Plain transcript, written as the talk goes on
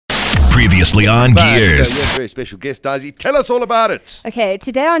Previously on Gears. Yes, very special guest, Disi. Tell us all about it. Okay,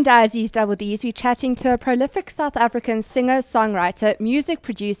 today on Disi's Double D's, we're chatting to a prolific South African singer, songwriter, music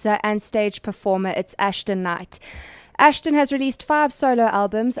producer, and stage performer. It's Aston Nyte. Aston has released 5 solo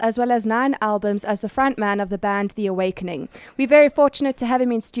albums as well as 9 albums as the frontman of the band The Awakening. We're very fortunate to have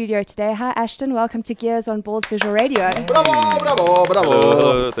him in studio today. Hi Aston, welcome to Gears on Ballz Visual Radio. Bravo, bravo, bravo.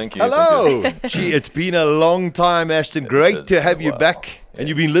 Hello, thank you. Hello. Thank you. Gee, it's been a long time, Aston. Great to have you back. Yes. And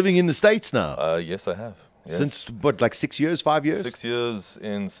you've been living in the States now. Yes, I have. Yes. Since, what, like 6 years, 5 years? 6 years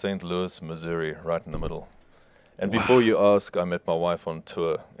in St. Louis, Missouri, right in the middle. And before you ask, I met my wife on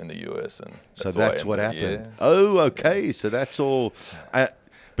tour in the US, and that's what happened. Yeah. Oh, okay. So that's all.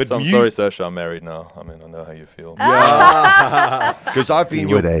 But So I'm sorry, Sasha. I'm married now. I mean, I know how you feel. Yeah. Because I've been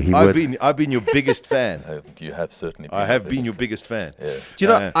He been your biggest fan. You have certainly. Been I have been your biggest fan. Yeah. Do you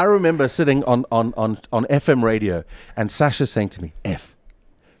know, I remember sitting on FM radio and Sasha saying to me, F,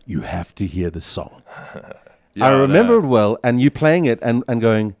 you have to hear this song. Yeah, I remember it well, and you playing it and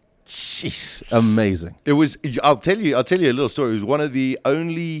going, jeez, amazing. It was. I'll tell you a little story. It was one of the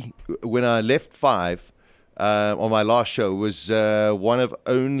only, when I left Five on my last show, was one of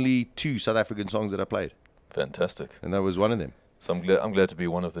only 2 South African songs that I played, Fantastic. and that was one of them. So I'm glad to be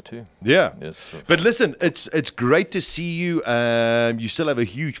one of the 2. Yeah. Yes. But listen, it's great to see you. You still have a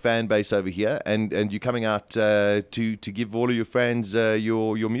huge fan base over here, and you're coming out to give all of your fans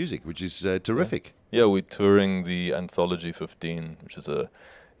your music, which is terrific. Yeah, we're touring the Anthology 15, which is a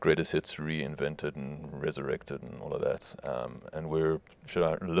greatest hits reinvented and resurrected and all of that. And should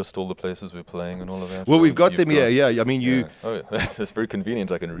I list all the places we're playing and all of that? Well, we've got them here. Yeah, I mean, you. Oh, yeah. That's very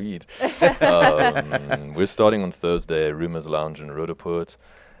convenient. I can read. We're starting on Thursday, Rumors Lounge in Roodepoort.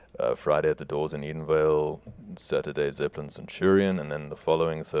 Friday at the Doors in Edenvale. Saturday, Zeppelin Centurion. And then the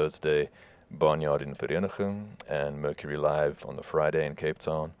following Thursday, Barnyard in Vereniging. And Mercury Live on the Friday in Cape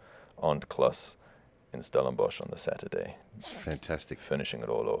Town. Aunt Klas in Stellenbosch on the Saturday. It's fantastic. Finishing it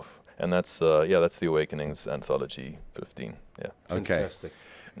all off. And that's the Awakenings Anthology 15. Yeah. Okay. Fantastic.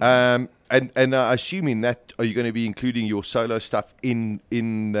 And assuming that, are you going to be including your solo stuff in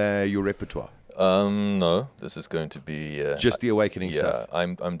your repertoire? No, this is going to be Just the Awakening stuff.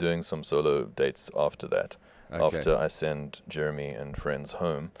 Yeah, I'm doing some solo dates after that. Okay. After I send Jeremy and friends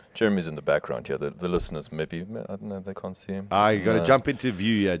home. Jeremy's in the background here. The listeners, maybe, I don't know, they can't see him. You got to jump into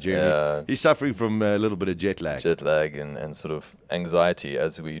view here, Jeremy. Yeah. He's suffering from a little bit of jet lag. Jet lag and sort of anxiety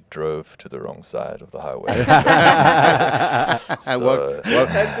as we drove to the wrong side of the highway.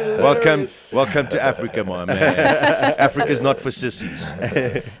 Welcome to Africa, my man. Africa's not for sissies.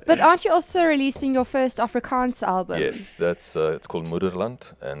 But aren't you also releasing your first Afrikaans album? Yes, that's it's called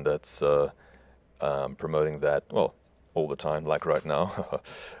Moederland, and that's promoting that, well, all the time, like right now,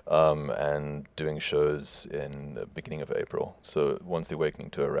 and doing shows in the beginning of April. So once the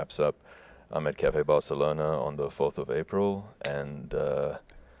Awakening tour wraps up, I'm at Cafe Barcelona on the 4th of April, and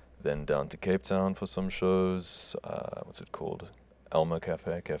then down to Cape Town for some shows. What's it called?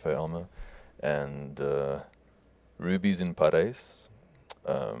 Cafe Alma, and Ruby's in Paris.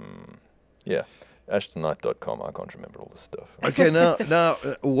 Yeah. AstonNyte.com. I can't remember all this stuff. Okay, now,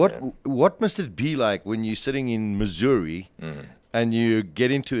 what must it be like when you're sitting in Missouri and you get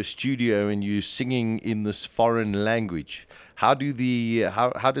into a studio and you're singing in this foreign language? How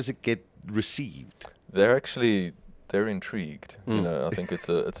does it get received? They're intrigued. You know, I think it's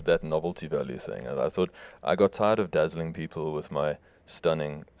that novelty value thing. And I thought I got tired of dazzling people with my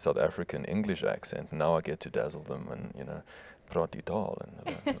stunning South African English accent. Now I get to dazzle them, and you know. Praat die taal and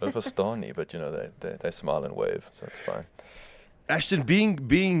hulle verstaan nie, but you know they smile and wave, so it's fine. Aston,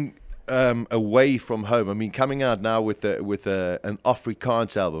 being away from home, I mean, coming out now with an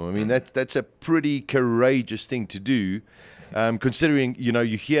Afrikaans album, I mean that's a pretty courageous thing to do, considering you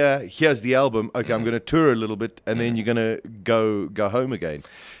here's the album. Okay, I'm going to tour a little bit, and then you're going to go home again.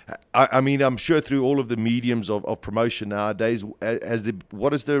 I mean, I'm sure through all of the mediums of promotion nowadays,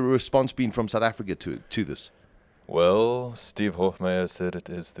 what has the response been from South Africa to this? Well, Steve Hofmeyer said it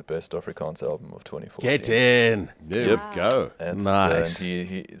is the best Afrikaans album of 2014. Get in. There we go. Nice.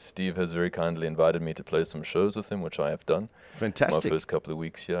 And Steve has very kindly invited me to play some shows with him, which I have done. Fantastic. My first couple of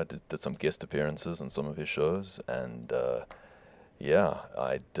weeks here, I did some guest appearances on some of his shows, and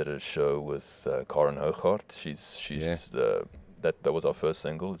I did a show with Karen Hooghart. That was our first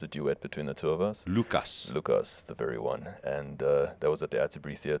single. It's a duet between the 2 of us. Lucas, the very one, and that was at the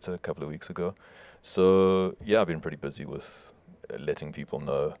Atterbury Theatre a couple of weeks ago. So yeah, I've been pretty busy with letting people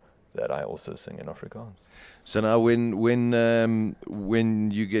know that I also sing in Afrikaans. So now, when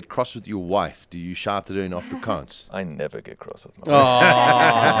you get cross with your wife, do you shout at her in Afrikaans? I never get cross with my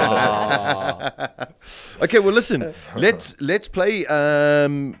wife. Okay, well, listen. Let's play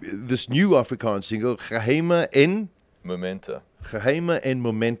this new Afrikaans single, Geheime en Momente.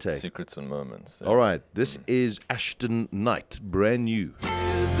 Secrets and Moments. Yeah. All right, this is Aston Nyte, brand new.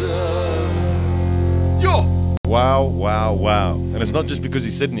 Wow, wow, wow. And it's not just because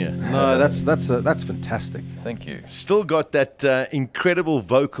he's sitting here. No, that's fantastic. Thank you. Still got that incredible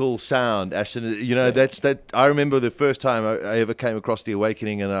vocal sound, Aston. You know, I remember the first time I ever came across The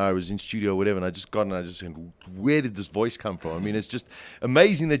Awakening, and I was in studio or whatever, and I just went, where did this voice come from? I mean, it's just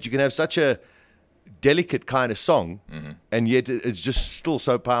amazing that you can have such a delicate kind of song, and yet it's just still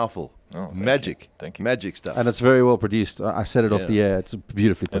so powerful. Oh, magic. Thank you. Magic stuff. And it's very well produced. I said it off the air. It's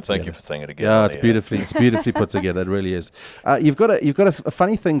beautifully put And together. thank you for saying it again. Yeah, it's beautifully put together. It really is. You've got a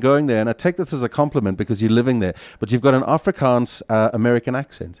funny thing going there, and I take this as a compliment because you're living there. But you've got an Afrikaans American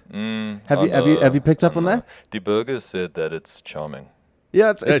accent. Have you picked up on that? Die Burger said that it's charming.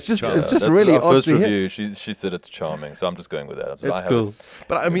 Yeah, it's just That's really our odd first to hear. review. She said it's charming, so I'm just going with that. It's cool.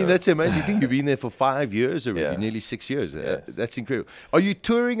 But I mean, that's the amazing thing. You've been there for 5 years already, Yeah. nearly 6 years. Yes. That's incredible. Are you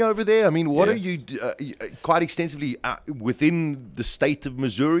touring over there? I mean, what are Yes. you quite extensively within the state of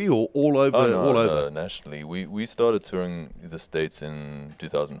Missouri or all over? all over nationally. We started touring the States in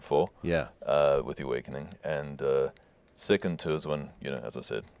 2004. Yeah. With The Awakening, and second tours when, as I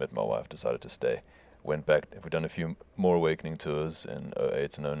said, met my wife, decided to stay. Went back. We've done a few more Awakening tours in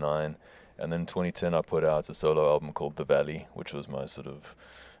 2008 and 2009, and then in 2010 I put out a solo album called The Valley, which was my sort of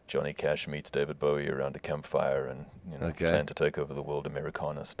Johnny Cash meets David Bowie around a campfire, and plan to take over the world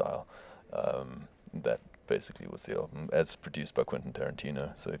Americana style. That basically was the album, as produced by Quentin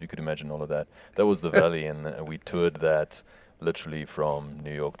Tarantino. So if you could imagine all of that, that was The Valley, and we toured that literally from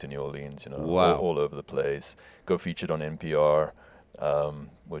New York to New Orleans. Wow. all over the place. Got featured on NPR.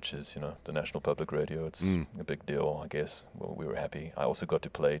 Which is, the National Public Radio. It's a big deal, I guess. Well, we were happy. I also got to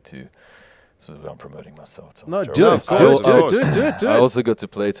play to, I'm promoting myself. It sounds No, terrible. do it. I also got to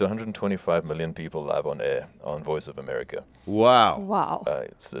play to 125 million people live on air on Voice of America. Wow. Wow.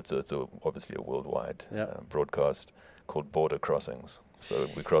 It's obviously a worldwide Yeah. broadcast called Border Crossings. So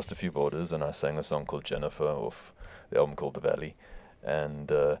we crossed a few borders, and I sang a song called Jennifer off the album called The Valley,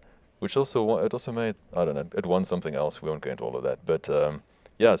 and which it also made, I don't know, it won something else. We won't go into all of that, but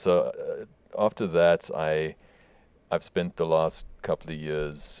so after that I've spent the last couple of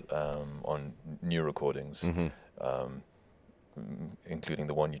years on new recordings, including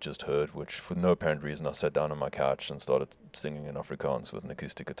the one you just heard, which for no apparent reason I sat down on my couch and started singing in Afrikaans with an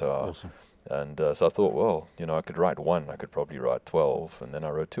acoustic guitar. Awesome. And so I thought, well, I could write one, I could probably write 12, and then I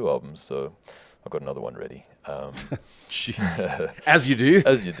wrote 2 albums, so I've got another one ready. As you do.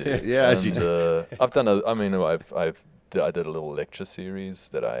 As you do. Yeah, as you do. I've done I did a little lecture series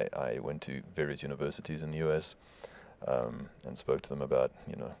that I went to various universities in the US and spoke to them about,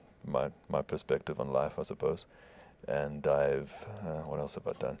 my perspective on life, I suppose. And what else have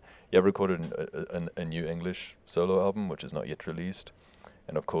I done? Yeah, I've recorded a new English solo album, which is not yet released.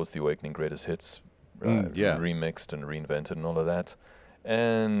 And of course, The Awakening Greatest Hits, remixed and reinvented and all of that.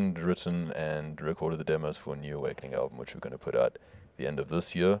 And written and recorded the demos for a new Awakening album, which we're going to put out the end of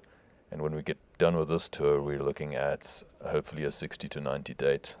this year. And when we get done with this tour, we're looking at hopefully a 60 to 90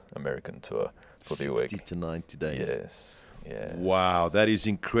 date American tour for The Awakening. 60 to 90 days. Yes. Yeah. Wow, that is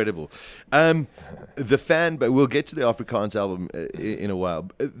incredible. The fan base, we'll get to the Afrikaans album in a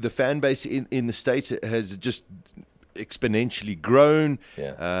while. The fan base in the States has just exponentially grown.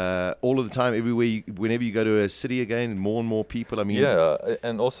 Yeah. All of the time, everywhere, whenever you go to a city again, more and more people. I mean, yeah,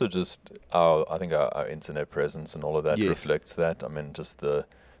 and also just I think our internet presence and all of that reflects that. I mean, just the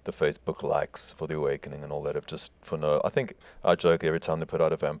Facebook likes for The Awakening and all that have just I think I joke every time they put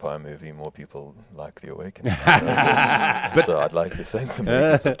out a vampire movie, more people like The Awakening. So I'd like to thank the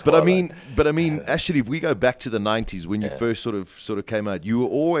makers of Twilight. But I mean, actually, if we go back to the 90s when you first sort of came out, you were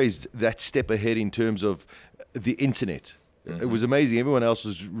always that step ahead in terms of the internet. It was amazing. Everyone else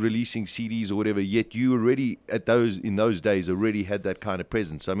was releasing CDs or whatever, yet you already in those days already had that kind of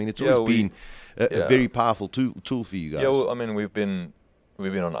presence. I mean, it's always been a very powerful tool for you guys. Yeah, well, I mean, we've been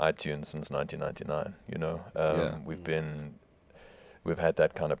on iTunes since 1999. We've had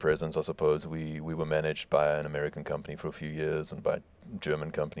that kind of presence, I suppose. We were managed by an American company for a few years and by a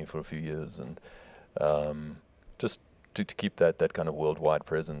German company for a few years, and just to keep that kind of worldwide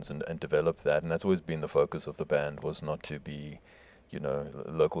presence and develop that. And that's always been the focus of the band, was not to be,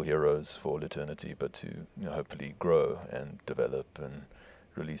 local heroes for all eternity, but to hopefully grow and develop and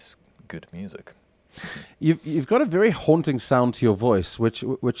release good music. You've got a very haunting sound to your voice, which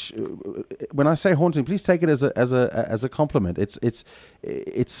when I say haunting, please take it as a compliment.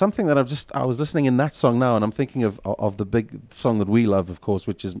 It's something that I was listening in that song now, and I'm thinking of the big song that we love, of course,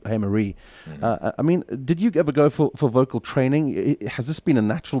 which is Hey Marie. I mean, did you ever go for vocal training? Has this been a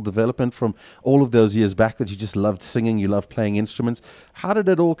natural development from all of those years back that you just loved singing, you loved playing instruments? How did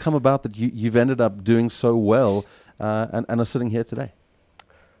it all come about that you've ended up doing so well and are sitting here today?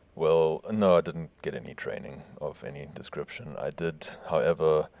 Well, no, I didn't get any training of any description. I did,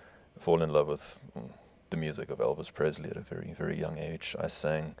 however, fall in love with the music of Elvis Presley at a very, very young age. I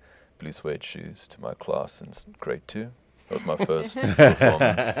sang Blue Suede Shoes to my class in grade 2. That was my first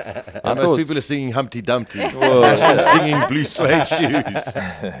performance. And most people are singing Humpty Dumpty. Well, singing Blue Suede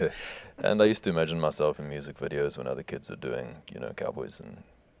Shoes. And I used to imagine myself in music videos when other kids were doing, you know, cowboys and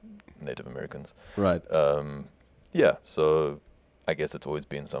Native Americans. Right. Yeah, so I guess it's always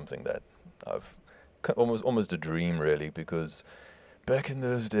been something that I've almost a dream, really, because back in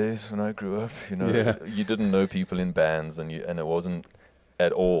those days when I grew up, you know, you didn't know people in bands, and it wasn't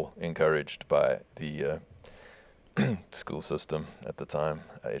at all encouraged by the school system at the time,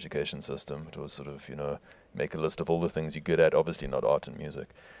 education system. It was sort of, you know, make a list of all the things you're good at, obviously not art and music,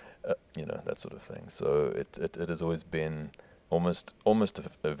 you know, that sort of thing. So it has always been almost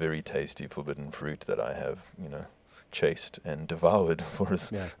a very tasty forbidden fruit that I have, you know, chased and devoured for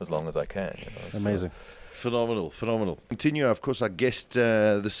as long as I can. You know, amazing. So. Phenomenal. Continue. Of course, our guest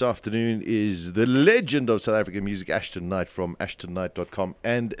this afternoon is the legend of South African music, Aston Nyte from astonnyte.com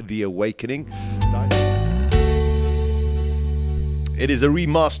and The Awakening. It is a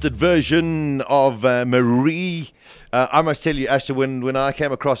remastered version of Marie. I must tell you, Aston, when I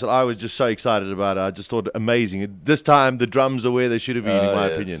came across it, I was just so excited about it. I just thought amazing. This time, the drums are where they should have been, in my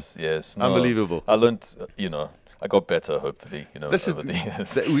opinion. Yes. Unbelievable. I learned, you know, I got better, hopefully, you know, Listen, over the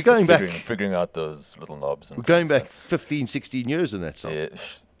years. We're going back. Figuring out those little knobs. And we're going back 15, 16 years in that song.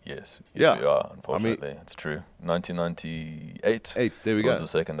 Yes, we are, unfortunately. I mean, it's true. 1998 there we was go. The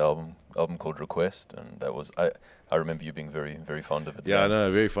second album called Request, and that was, I remember you being very, very fond of it. Yeah, I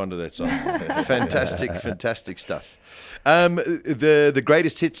know, very fond of that song. Fantastic stuff. The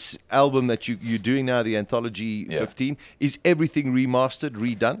greatest hits album that you're doing now, the Anthology 15, is everything remastered,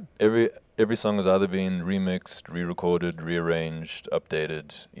 redone? Every song has either been remixed, re-recorded, rearranged,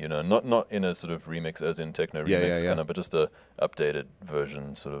 updated. You know, not in a sort of remix as in techno remix kind of, but just a updated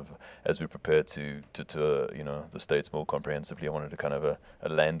version. Sort of as we prepare to you know, the States more comprehensively. I wanted a kind of a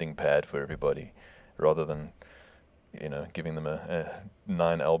landing pad for everybody, rather than, you know, giving them a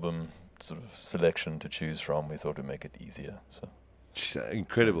 9-album sort of selection to choose from. We thought it would make it easier. So.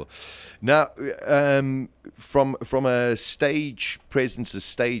 Incredible. Now, from a stage presence, a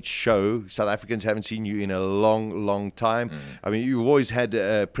stage show, South Africans haven't seen you in a long time. I mean, you've always had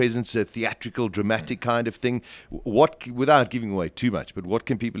a presence, a theatrical, dramatic kind of thing. What, without giving away too much, but what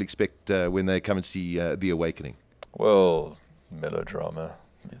can people expect when they come and see The Awakening? Well, melodrama,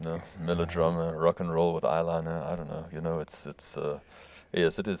 you know, rock and roll with eyeliner. I don't know, you know, it's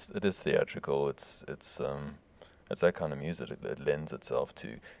yes, it is theatrical. It's that kind of music that lends itself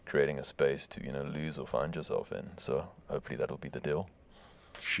to creating a space to, you know, lose or find yourself in. So hopefully that'll be the deal.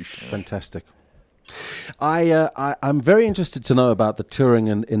 Fantastic. I'm very interested to know about the touring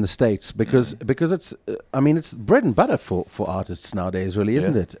in the States because it's I mean, it's bread and butter for artists nowadays, really,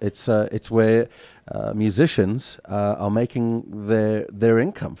 isn't it? It's where musicians are making their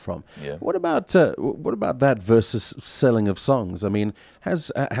income from. Yeah. What about that versus selling of songs? I mean,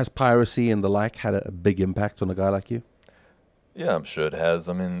 has piracy and the like had a big impact on a guy like you? Yeah, I'm sure it has.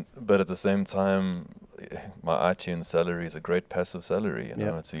 I mean, but at the same time, my iTunes salary is a great passive salary. You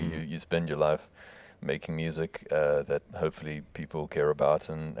know, so you spend your life making music that hopefully people care about,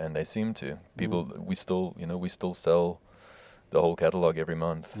 and they seem to. People, we still sell the whole catalog every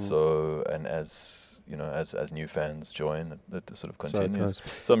month. So, and as you know, as new fans join, it sort of continues.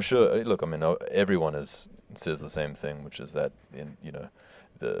 So I'm sure. Look, I mean, everyone says the same thing, which is that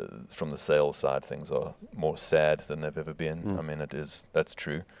from the sales side, things are more sad than they've ever been. I mean, that's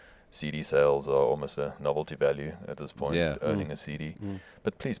true. CD sales are almost a novelty value at this point, owning a CD.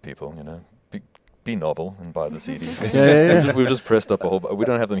 But please, people, you know, be novel and buy the CDs. Because we've just pressed up a whole. We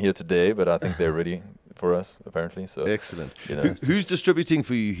don't have them here today, but I think they're ready for us, apparently. So excellent. You know, who's distributing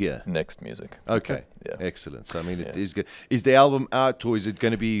for you here? Next Music. Okay. Yeah. Excellent. So I mean, it is good. Is the album out, or is it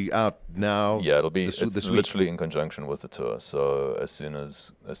going to be out now? Yeah, it'll be. It's literally in conjunction with the tour. So as soon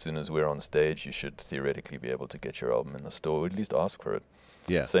as we're on stage, you should theoretically be able to get your album in the store, or at least ask for it.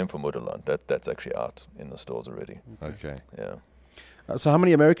 Yeah. Same for Moederland. That's actually out in the stores already. Okay. Yeah. So how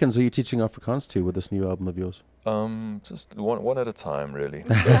many Americans are you teaching Afrikaans to with this new album of yours? Just one at a time, really.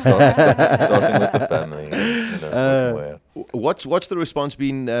 Starting with the family. Working way out. What's the response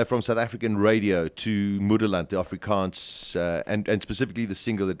been from South African radio to Moederland, the Afrikaans, and specifically the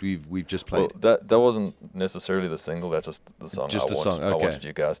single that we've just played? Well, that wasn't necessarily the single. That's just the song. I Okay. wanted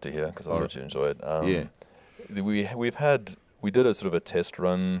you guys to hear because I thought you'd enjoy it. We did a sort of a test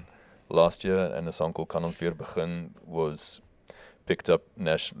run last year, and a song called Kan ons weer begin was picked up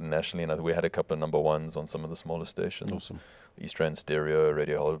nationally, and we had a couple of number ones on some of the smaller stations. Awesome. East Rand Stereo,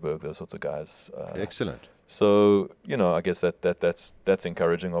 Radio Holderberg, those sorts of guys. Excellent. So, I guess that's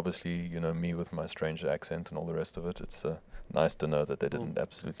encouraging. Obviously, me with my strange accent and all the rest of it. It's nice to know that they didn't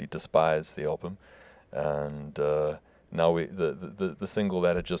absolutely despise the album. And now the single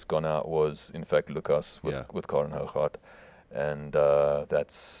that had just gone out was, in fact, Lucas with Karen Hooghart. And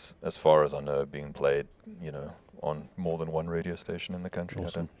that's, as far as I know, being played, on more than one radio station in the country.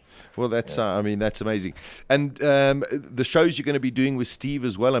 Awesome. Well, that's that's amazing. And the shows you're going to be doing with Steve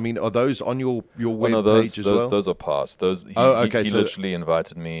as well. I mean, are those on your web page as well? Those are past. He literally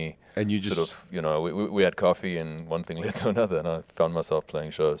invited me, and you just sort of, we had coffee, and one thing led to another, and I found myself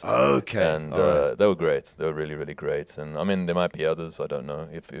playing shows. Okay. And they were great. They were really, really great. And I mean, there might be others. I don't know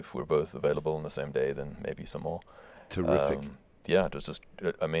if we're both available on the same day. Then maybe some more. Terrific. It was just.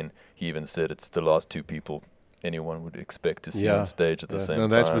 I mean, he even said it's the last two people anyone would expect to see on stage at the same time.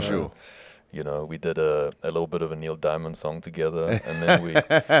 That's for sure. We did a little bit of a Neil Diamond song together, and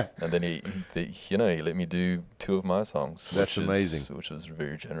then he let me do two of my songs. That's amazing. Which was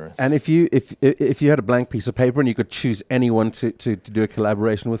very generous. And if you had a blank piece of paper and you could choose anyone to do a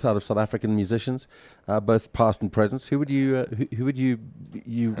collaboration with out of South African musicians, both past and present, who would you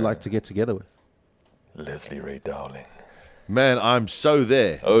like to get together with? Leslie Ray Dowling. Man, I'm so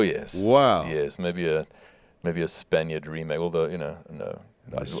there. Oh yes. Wow. Yes, maybe a Spaniard remake. Although no,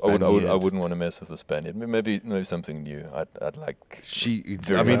 I wouldn't want to mess with the Spaniard. Maybe something new. I'd like.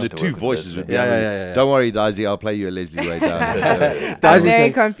 The two voices would be. Yeah. Don't worry, Disi. I'll play you a Leslie Ray Dowling. I'm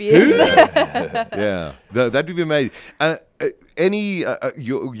very confused. Yeah, that would be amazing.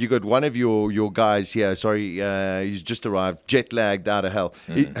 You got one of your guys here. Sorry, he's just arrived, jet lagged out of hell.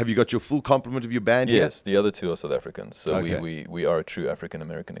 Have you got your full complement of your band? Yes, the other two are South Africans. So Okay. we are a true African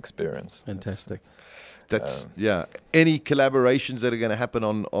American experience. Fantastic. That's Any collaborations that are going to happen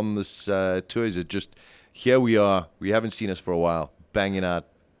on this tour? Is it just here we are? We haven't seen us for a while, banging out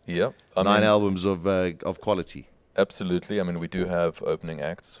 9 albums of quality. Absolutely. I mean, we do have opening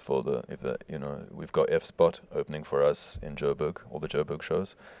acts for we've got F-Spot opening for us in Joburg, all the Joburg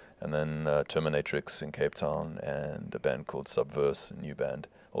shows, and then Terminatrix in Cape Town, and a band called Subverse, a new band,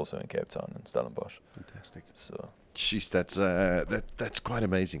 also in Cape Town and Stellenbosch. Fantastic. So. Jeez, that's quite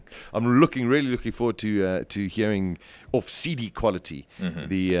amazing. I'm really looking forward to hearing off CD quality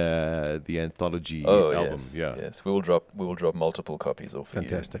the anthology album. Yes, we will drop multiple copies off.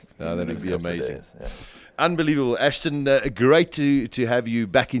 Fantastic. That would be amazing. Yeah. Unbelievable, Aston. Great to have you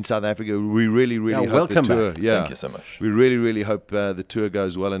back in South Africa. We really hope welcome the tour. back. Yeah, thank you so much. We really hope the tour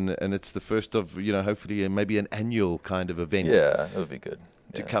goes well, and it's the first of hopefully maybe an annual kind of event. Yeah, that would be good.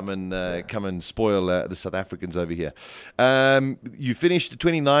 To come and spoil the South Africans over here. You finished the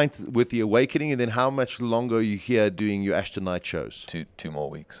 29th with The Awakening, and then how much longer are you here doing your Aston Nyte shows? Two more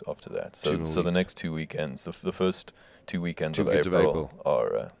weeks after that. So the next 2 weekends, the first 2 weekends of weekends April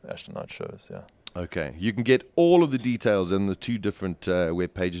are Aston Nyte shows. Yeah. Okay. You can get all of the details on the two different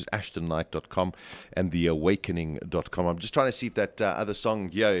web pages, astonnyte.com and theawakening.com. I'm just trying to see if that other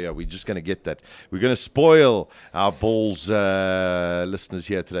song, we're just going to get that. We're going to spoil our Ballz listeners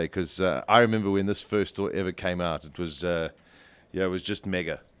here today, because I remember when this first ever came out, it was just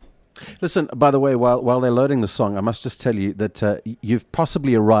mega. Listen, by the way, while they're loading the song, I must just tell you that you've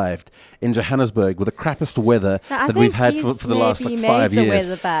possibly arrived in Johannesburg with the crappiest weather that we've had for the last 5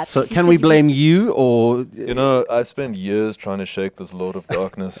 years. So can we blame you, or I spent years trying to shake this Lord of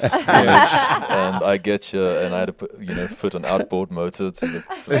Darkness image, and I get you, and I had to put fit an outboard motor to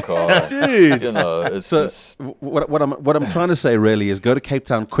the car. Dude, it's so just what I'm trying to say really is go to Cape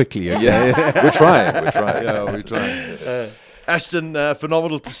Town quickly. Okay? Yeah, we're trying. Yeah, we're trying. Ashton,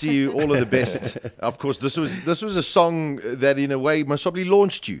 phenomenal to see you. All of the best. Of course, this was a song that, in a way, most probably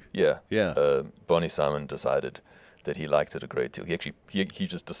launched you. Yeah. Bonnie Simon decided that he liked it a great deal. He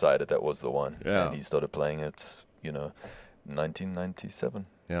just decided that was the one, and he started playing it. 1997.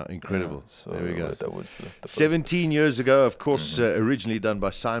 Yeah, incredible. So there we go. That was the 17 years ago, of course, originally done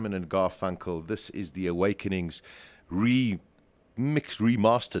by Simon and Garfunkel. This is The Awakenings remastered.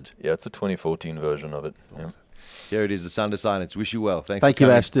 Yeah, it's a 2014 version of it. Yeah. Here it is, the Sound of Silence. Wish you well. Thank for you,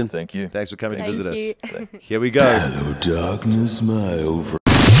 coming. Ashton. Thank you. Thanks for coming to visit you. us. Here we go. Hello, darkness, my old friend.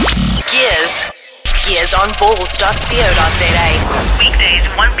 Gears on balls.co.za. Weekdays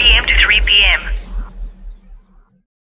 1 p.m. to 3 p.m.